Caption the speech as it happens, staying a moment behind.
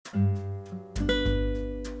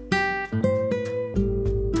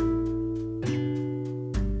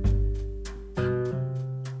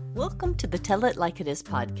Welcome to the Tell It Like It Is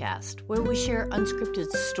podcast, where we share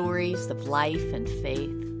unscripted stories of life and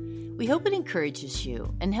faith. We hope it encourages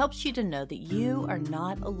you and helps you to know that you are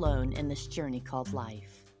not alone in this journey called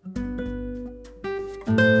life.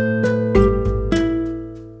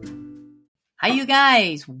 Hi, you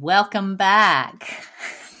guys. Welcome back.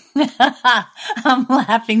 I'm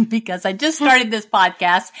laughing because I just started this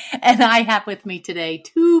podcast and I have with me today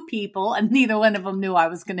two people and neither one of them knew I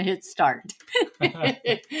was going to hit start.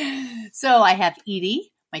 So I have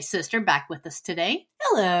Edie, my sister, back with us today.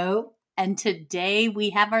 Hello. And today we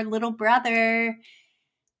have our little brother.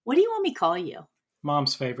 What do you want me to call you?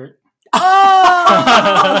 Mom's favorite. Oh!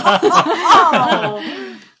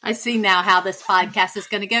 I see now how this podcast is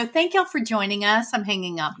going to go. Thank y'all for joining us. I'm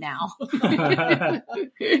hanging up now.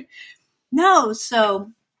 No, so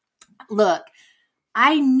look,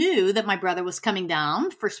 I knew that my brother was coming down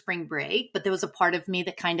for spring break, but there was a part of me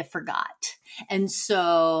that kind of forgot. And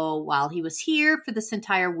so while he was here for this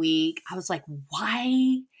entire week, I was like,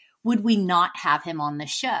 why would we not have him on the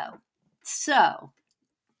show? So,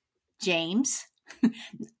 James,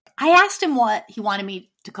 I asked him what he wanted me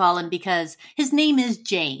to call him because his name is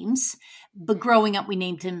James, but growing up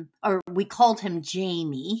we called him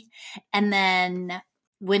Jamie. And then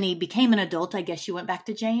when he became an adult, I guess you went back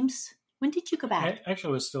to James. When did you go back? I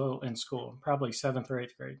actually was still in school, probably 7th or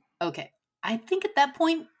 8th grade. Okay. I think at that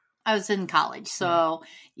point I was in college. So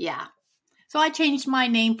yeah. So I changed my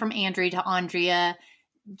name from Andrea to Andrea.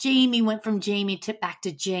 Jamie went from Jamie back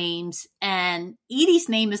to James, and Edie's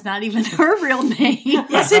name is not even her real name.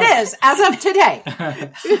 Yes, it is, as of today.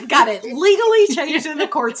 Got it legally changed in the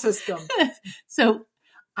court system. So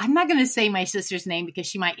I'm not going to say my sister's name because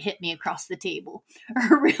she might hit me across the table.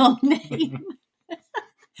 Her real name.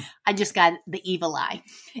 I just got the evil eye.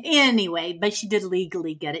 Anyway, but she did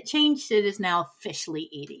legally get it changed. It is now officially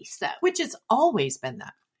Edie. So, which has always been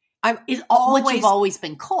that. It's what you've always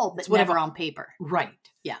been called, but never on paper. Right.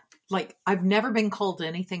 Yeah. Like, I've never been called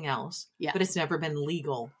anything else, but it's never been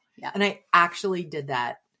legal. Yeah. And I actually did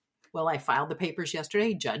that. Well, I filed the papers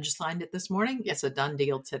yesterday. Judge signed it this morning. It's a done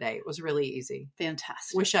deal today. It was really easy.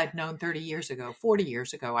 Fantastic. Wish I'd known 30 years ago, 40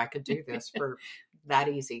 years ago, I could do this for that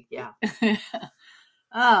easy. Yeah.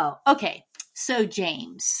 Oh, okay. So,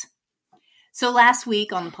 James. So last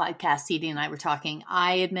week on the podcast, Edie and I were talking.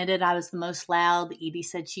 I admitted I was the most loud. Edie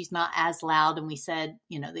said she's not as loud. And we said,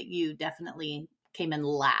 that you definitely came in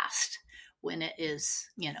last when it is,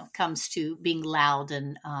 comes to being loud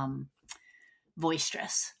and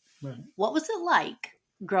boisterous. Right. What was it like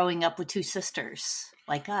growing up with two sisters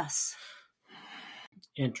like us?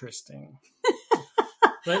 Interesting.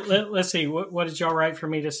 Let's see. What did y'all write for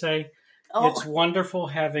me to say? Oh. It's wonderful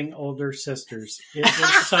having older sisters. It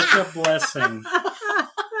is such a blessing.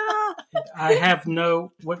 I have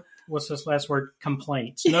what's this last word?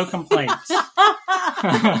 Complaints. No complaints.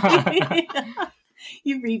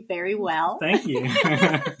 You read very well. Thank you.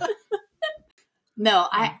 No,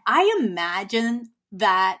 I imagine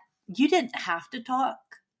that you didn't have to talk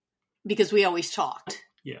because we always talked.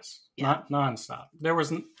 Yes. Yeah. Not nonstop. There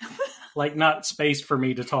was not space for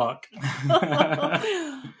me to talk.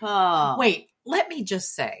 Oh. Wait, let me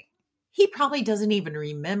just say, he probably doesn't even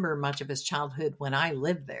remember much of his childhood when I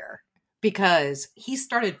lived there because he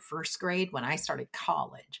started first grade when I started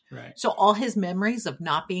college. Right. So all his memories of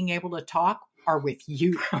not being able to talk are with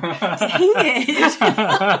you. Dang it.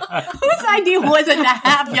 Whose idea was it to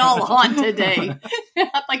have y'all on today?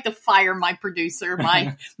 I'd like to fire my producer,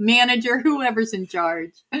 my manager, whoever's in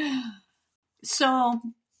charge. So,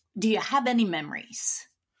 do you have any memories?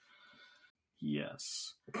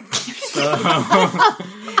 Yes. So,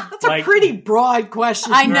 that's a pretty broad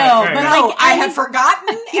question. I know, right. but I have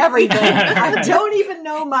forgotten everything. I don't even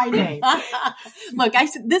know my name. Look,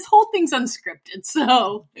 this whole thing's unscripted,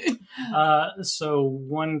 so. So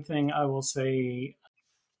one thing I will say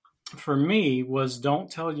for me was don't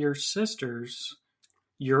tell your sisters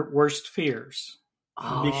your worst fears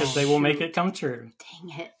because they will make it come true.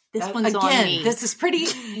 Dang it. This one's on me. This is pretty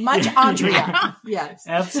much Andrea. Yes.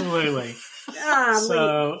 Absolutely.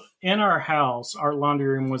 So in our house, our laundry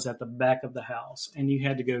room was at the back of the house, and you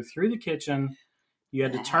had to go through the kitchen. You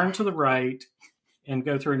had to turn to the right and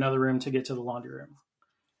go through another room to get to the laundry room.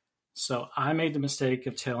 So I made the mistake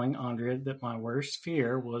of telling Andrea that my worst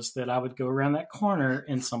fear was that I would go around that corner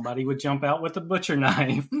and somebody would jump out with a butcher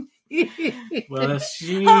knife. Well,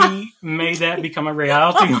 she made that become a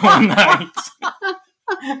reality one night.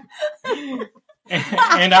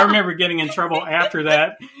 And I remember getting in trouble after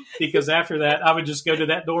that because after that I would just go to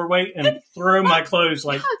that doorway and throw my clothes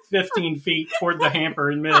like 15 feet toward the hamper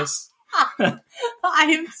and miss. I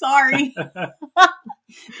am sorry.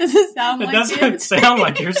 Does it sound It like doesn't it? sound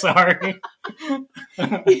like you're sorry.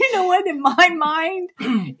 You know what? In my mind,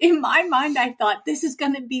 I thought this is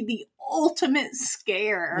going to be the ultimate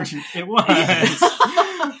scare. It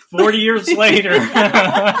was 40 years later.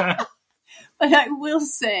 But I will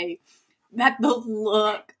say that the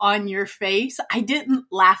look on your face, I didn't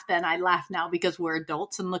laugh then. I laugh now because we're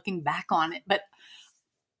adults and looking back on it. But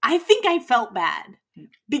I think I felt bad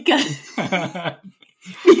because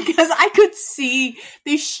I could see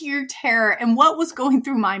the sheer terror and what was going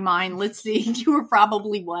through my mind. Let's see. You were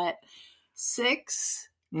probably what? 6?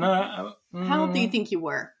 No. How old do you think you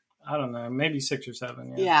were? I don't know. Maybe 6 or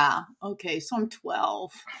 7. Yeah. Okay. So I'm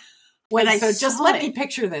 12. Wait, But so just let me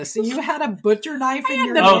picture this. So you had a butcher knife in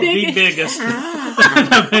your Oh, hand, the biggest.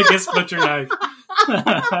 The biggest butcher knife.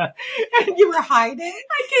 and you were hiding?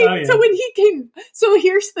 I came, Oh, yeah. So when he came, so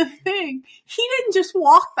here's the thing. He didn't just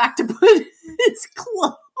walk back to put his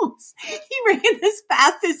clothes. He ran as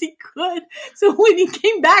fast as he could. So when he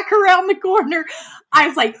came back around the corner, I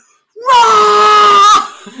was like, "Rah!"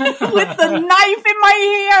 with the knife in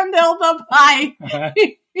my hand held up high.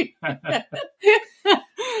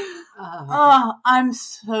 Oh, I'm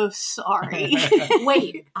so sorry.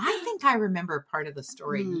 Wait, I think I remember part of the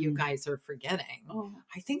story you guys are forgetting. Oh.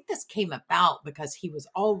 I think this came about because he was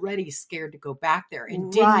already scared to go back there. And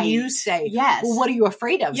Right. didn't you say, Yes. well, what are you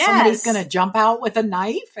afraid of? Yes. Somebody's going to jump out with a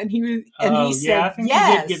knife? And he said, yeah, I think yes.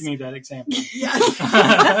 you did give me that example. Yes.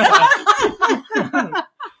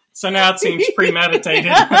 So now it seems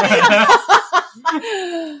premeditated.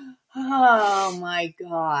 Oh my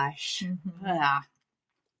gosh. Mhm. Ah.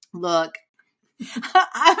 Look,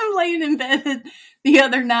 I'm laying in bed the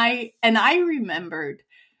other night and I remembered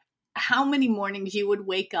how many mornings you would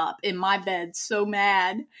wake up in my bed so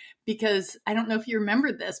mad because I don't know if you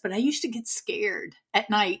remember this, but I used to get scared at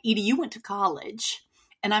night. Edie, you went to college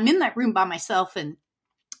and I'm in that room by myself. And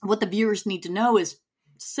what the viewers need to know is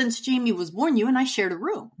since Jamie was born, you and I shared a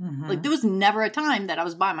room. Mhm. Like there was never a time that I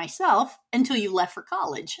was by myself until you left for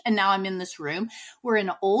college. And now I'm in this room. We're in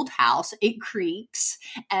an old house. It creaks.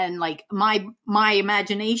 And like my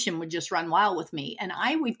imagination would just run wild with me. And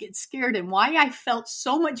I would get scared. And why I felt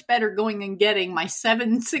so much better going and getting my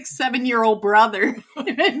 7-year-old brother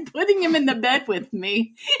and putting him in the bed with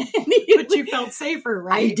me. But you felt safer,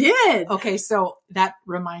 right? I did. Okay, so that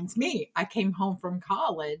reminds me. I came home from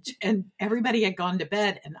college and everybody had gone to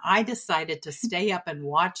bed and I decided to stay up and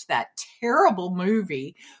watch that terrible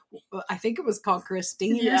movie. I think it was called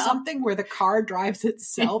Christine or Yeah. something where the car drives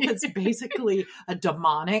itself. It's basically a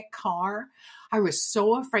demonic car. I was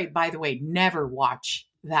so afraid. By the way, never watch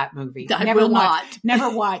that movie. I never will watch, not. Never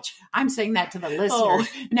watch. I'm saying that to the listeners. Oh.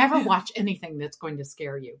 Never watch anything that's going to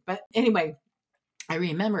scare you. But anyway, I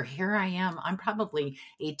remember here I am. I'm probably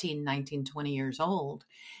 18, 19, 20 years old.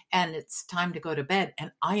 And it's time to go to bed.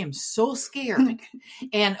 And I am so scared.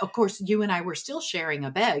 And of course, you and I were still sharing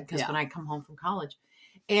a bed because Yeah. when I come home from college.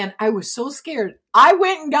 And I was so scared. I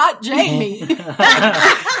went and got Jamie. And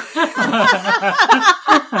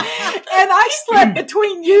I slept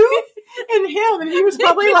between you and him. And he was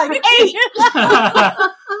probably like 8.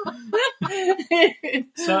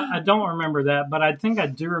 So I don't remember that, but I think I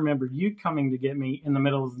do remember you coming to get me in the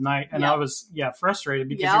middle of the night, and Yep. I was frustrated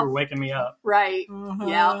because Yep. you were waking me up. Right. Uh-huh.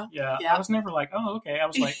 Yeah. Yeah, Yep. I was never like, oh, okay. I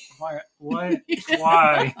was like, why? What?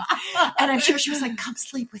 Why? And I'm sure she was like, come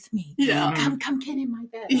sleep with me. Yeah. Come get in my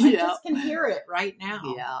bed. I Yeah. just can hear it right now.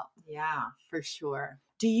 Yeah, Yeah. for sure.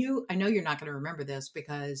 Do you, I know you're not going to remember this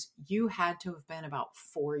because you had to have been about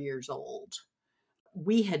 4 years old.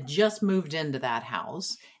 We had just moved into that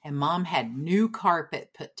house and mom had new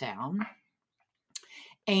carpet put down.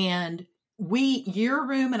 And your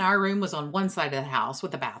room and our room was on one side of the house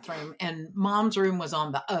with the bathroom and mom's room was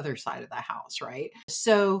on the other side of the house, right?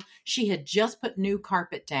 So she had just put new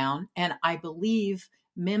carpet down and I believe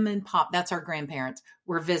Mim and Pop, that's our grandparents,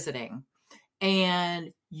 were visiting.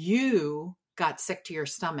 And you got sick to your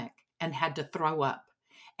stomach and had to throw up.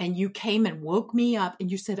 And you came and woke me up and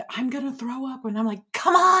you said, I'm going to throw up. And I'm like,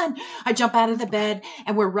 come on. I jump out of the bed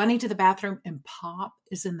and we're running to the bathroom and Pop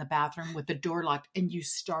is in the bathroom with the door locked and you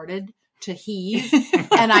started to heave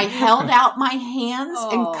and I held out my hands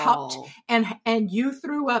and cupped and you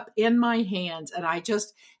threw up in my hands and I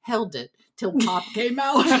just held it till Pop came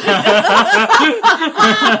out.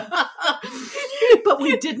 But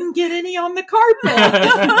we didn't get any on the carpet.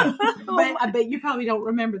 But I bet you probably don't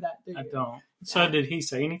remember that, do you? I don't. So did he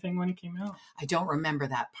say anything when he came out? I don't remember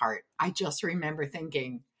that part. I just remember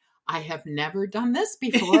thinking, I have never done this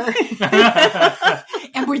before.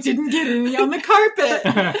 And we didn't get any on the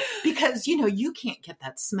carpet. Because, you can't get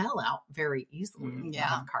that smell out very easily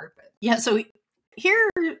Yeah. on carpet. Yeah. So Here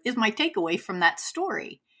is my takeaway from that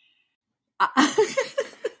story.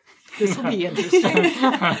 This will be interesting.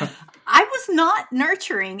 I was not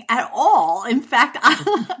nurturing at all. In fact,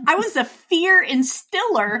 I was a fear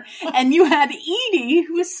instiller, and you had Edie,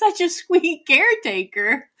 who was such a sweet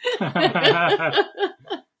caretaker.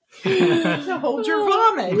 To hold your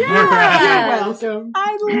vomit. Yes. You're welcome.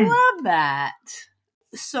 I love that.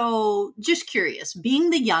 So, just curious, being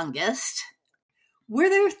the youngest, were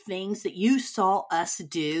there things that you saw us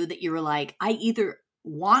do that you were like, I either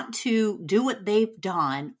want to do what they've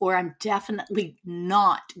done, or I'm definitely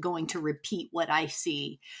not going to repeat what I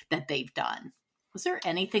see that they've done? Was there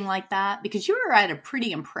anything like that? Because you were at a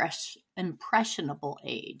pretty impressionable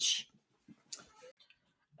age.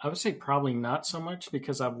 I would say probably not so much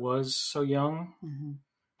because I was so young. Mm-hmm.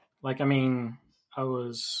 Like, I mean, I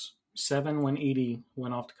was 7 when Edie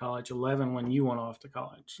went off to college, 11 when you went off to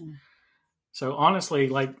college. Mm. So honestly,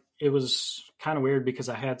 like, it was kind of weird because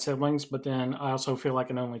I had siblings, but then I also feel like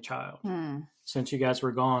an only child since you guys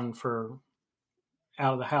were gone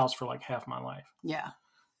out of the house for like half my life. Yeah.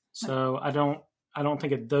 So I don't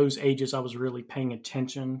think at those ages I was really paying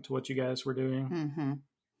attention to what you guys were doing. Mm-hmm.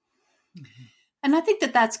 Mm-hmm. And I think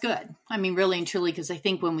that that's good. I mean, really and truly, because I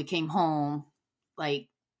think when we came home, like,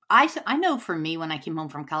 I know for me, when I came home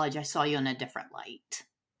from college, I saw you in a different light.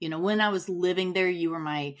 You know, when I was living there, you were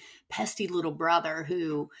my pesky little brother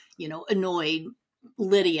who, you know, annoyed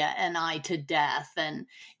Lydia and I to death. And,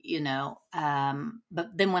 you know,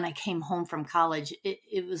 but then when I came home from college,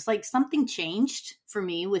 it was like something changed for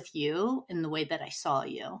me with you in the way that I saw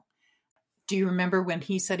you. Do you remember when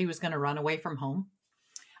he said he was going to run away from home?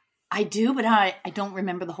 I do, but I don't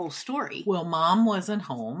remember the whole story. Well, Mom wasn't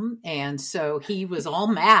home, and so he was all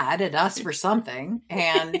mad at us for something,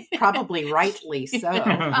 and probably rightly so.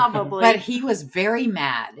 Probably. But he was very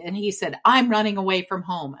mad, and he said, I'm running away from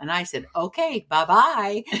home. And I said, okay,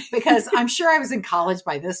 bye-bye, because I'm sure I was in college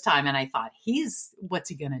by this time, and I thought, what's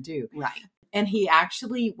he going to do? Right. And he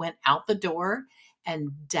actually went out the door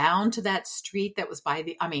and down to that street that was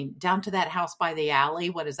down to that house by the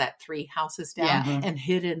alley. What is that? 3 houses down, yeah. And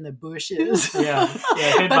hid in the bushes. Yeah.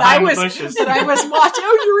 Hid but behind the bushes. But I was watching.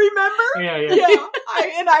 Oh, you remember? Yeah.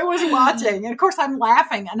 I was watching, and of course I'm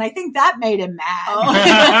laughing, and I think that made him mad. Oh.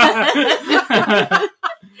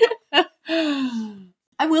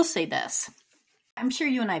 I will say this. I'm sure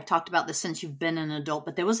you and I have talked about this since you've been an adult,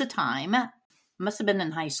 but there was a time, must have been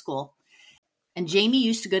in high school, and Jamie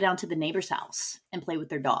used to go down to the neighbor's house and play with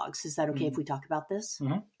their dogs. Is that okay if we talk about this?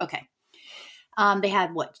 Mm-hmm. Okay. They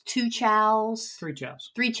had 2 chows? 3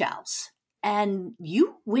 chows. 3 chows. And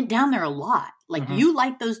you went down there a lot. Like, you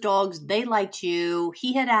liked those dogs. They liked you.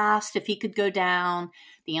 He had asked if he could go down.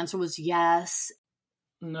 The answer was yes.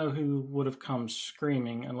 Know who would have come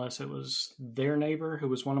screaming unless it was their neighbor who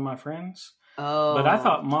was one of my friends. Oh. But I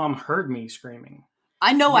thought Mom heard me screaming.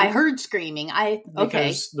 I know I heard screaming.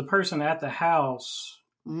 Because the person at the house,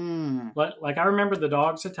 like, I remember the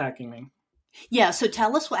dogs attacking me. Yeah, so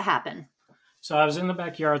tell us what happened. So I was in the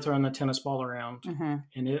backyard throwing the tennis ball around,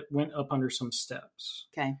 and it went up under some steps.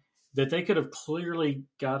 Okay. That they could have clearly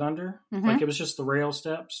got under. Like, it was just the rail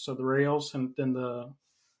steps, so the rails and then the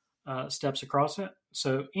steps across it.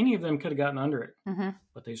 So any of them could have gotten under it,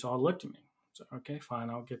 but they all looked at me. So, okay, fine,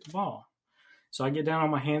 I'll get the ball. So I get down on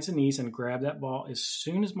my hands and knees and grab that ball. As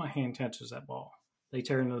soon as my hand touches that ball, they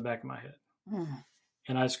tear into the back of my head.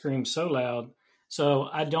 And I scream so loud. So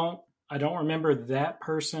I don't remember that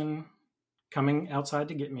person coming outside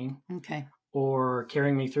to get me. Okay. Or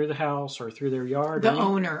carrying me through the house or through their yard. The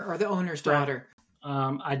owner or the owner's daughter.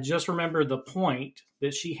 I just remember the point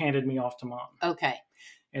that she handed me off to Mom. Okay.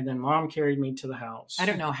 And then Mom carried me to the house. I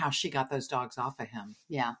don't know how she got those dogs off of him.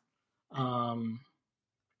 Yeah.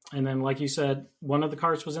 And then, like you said, one of the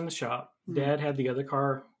cars was in the shop. Dad had the other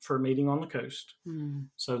car for a meeting on the coast.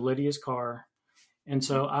 So Lydia's car. And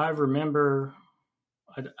so I remember,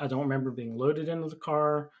 I don't remember being loaded into the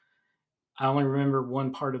car. I only remember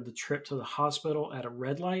one part of the trip to the hospital at a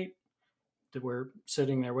red light that we're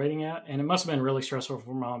sitting there waiting at. And it must have been really stressful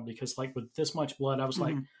for Mom because, like, with this much blood, I was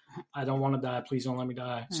like, I don't want to die. Please don't let me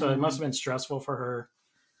die. So it must have been stressful for her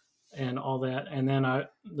and all that. And then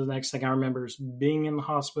the next thing I remember is being in the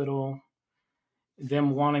hospital,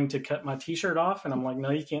 them wanting to cut my t-shirt off. And I'm like, no,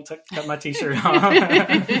 you can't cut my t-shirt off.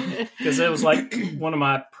 Because it was like one of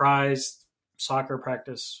my prized soccer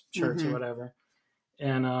practice shirts or whatever.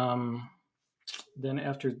 And then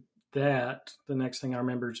after that, the next thing I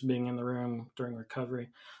remember is being in the room during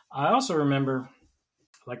recovery. I also remember,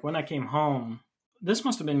 like, when I came home, this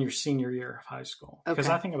must have been your senior year of high school. Because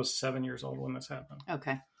I think I was 7 years old when this happened.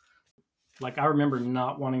 Okay. Like, I remember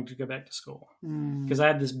not wanting to go back to school because I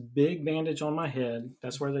had this big bandage on my head.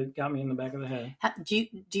 That's where they got me in the back of the head. Do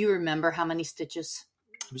you remember how many stitches?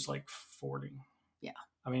 It was like 40. Yeah.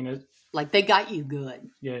 I mean, like they got you good.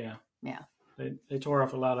 Yeah. Yeah. They tore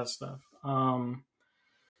off a lot of stuff.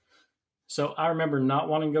 So I remember not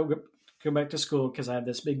wanting to go back to school because I had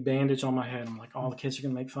this big bandage on my head. I'm like, all the kids are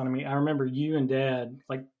going to make fun of me. I remember you and Dad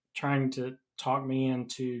like trying to talk me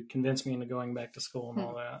into, convince me into going back to school and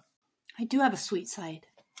all that. I do have a sweet side.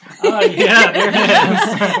 Oh, yeah, there it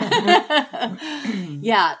is.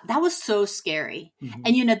 Yeah, that was so scary. Mm-hmm.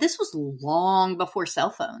 And, this was long before cell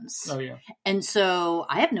phones. Oh, yeah. And so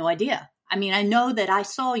I have no idea. I mean, I know that I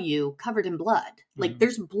saw you covered in blood. Like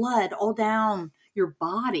there's blood all down your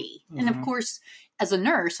body. And of course, as a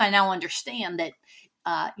nurse, I now understand that,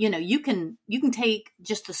 you can take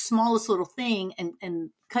just the smallest little thing and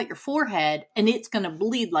cut your forehead and it's going to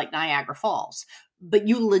bleed like Niagara Falls. But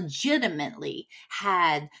you legitimately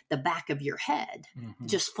had the back of your head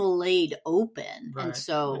just filleted open. Right. And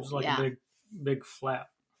so, it was like a big flap.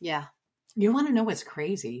 Yeah. You want to know what's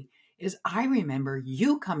crazy? Is I remember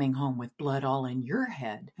you coming home with blood all in your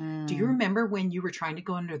head. Do you remember when you were trying to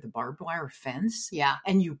go under the barbed wire fence? Yeah.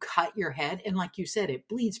 And you cut your head? And like you said, it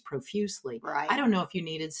bleeds profusely. Right. I don't know if you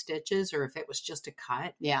needed stitches or if it was just a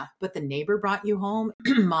cut. Yeah. But the neighbor brought you home.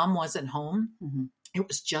 Mom wasn't home. Mm-hmm. It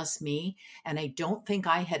was just me. And I don't think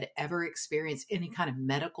I had ever experienced any kind of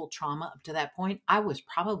medical trauma up to that point. I was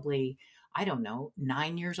probably, I don't know,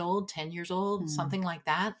 9 years old, 10 years old, something like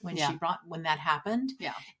that when when that happened.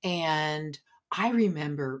 Yeah. And I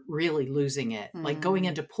remember really losing it, like going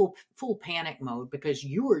into full panic mode because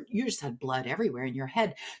you just had blood everywhere in your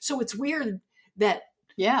head. So it's weird that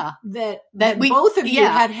both of you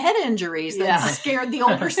had head injuries that scared the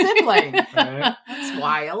older sibling. Right. That's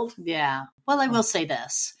wild. Yeah. Well, I will say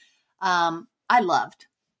this. I loved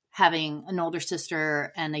having an older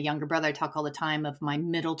sister and a younger brother. I talk all the time of my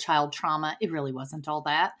middle child trauma. It really wasn't all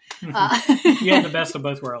that. You had the best of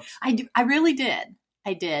both worlds. I really did.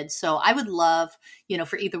 I did. So I would love,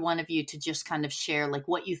 for either one of you to just kind of share like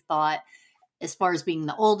what you thought as far as being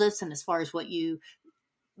the oldest and as far as what you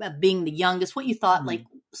being the youngest, what you thought, like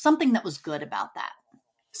something that was good about that.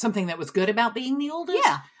 Something that was good about being the oldest?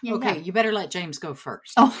 Yeah. Okay, you better let James go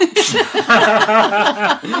first. Oh.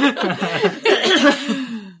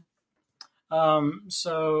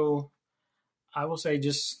 So I will say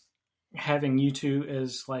just having you two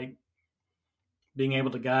as like being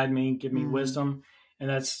able to guide me, give me wisdom. And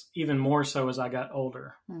that's even more so as I got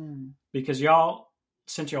older because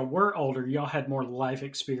since y'all were older, y'all had more life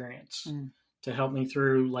experience to help me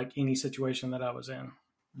through like any situation that I was in.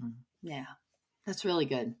 Yeah, that's really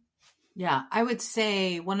good. Yeah, I would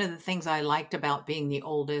say one of the things I liked about being the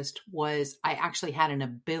oldest was I actually had an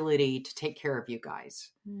ability to take care of you guys.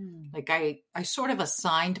 Like I sort of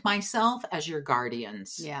assigned myself as your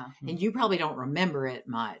guardians. Yeah. And you probably don't remember it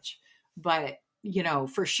much, but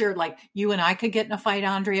for sure, like you and I could get in a fight,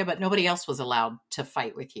 Andrea, but nobody else was allowed to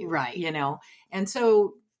fight with you. Right. And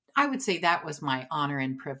so I would say that was my honor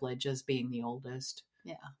and privilege as being the oldest.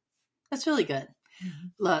 Yeah. That's really good.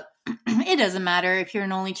 Look, it doesn't matter if you're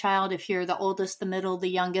an only child, if you're the oldest, the middle, the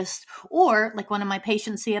youngest, or like one of my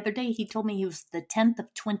patients the other day, he told me he was the 10th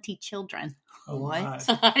of 20 children. Oh, what?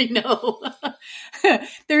 I know.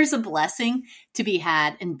 There's a blessing to be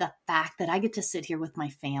had in the fact that I get to sit here with my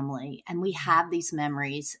family and we have these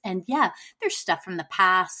memories. And yeah, there's stuff from the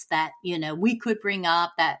past that, we could bring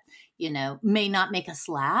up that, may not make us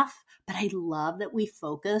laugh, but I love that we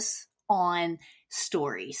focus on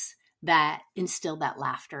stories that instill that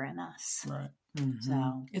laughter in us. Right. Mm-hmm.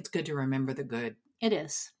 So it's good to remember the good. It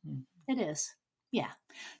is. It is. Yeah.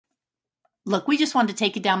 Look, we just wanted to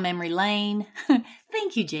take you down memory lane.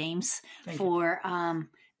 Thank you, James, for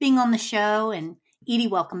being on the show. And Edie,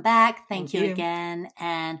 welcome back. Thank you again.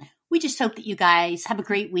 And we just hope that you guys have a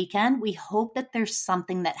great weekend. We hope that there's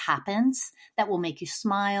something that happens that will make you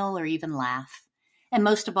smile or even laugh. And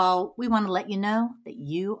most of all, we want to let you know that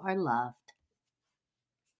you are loved.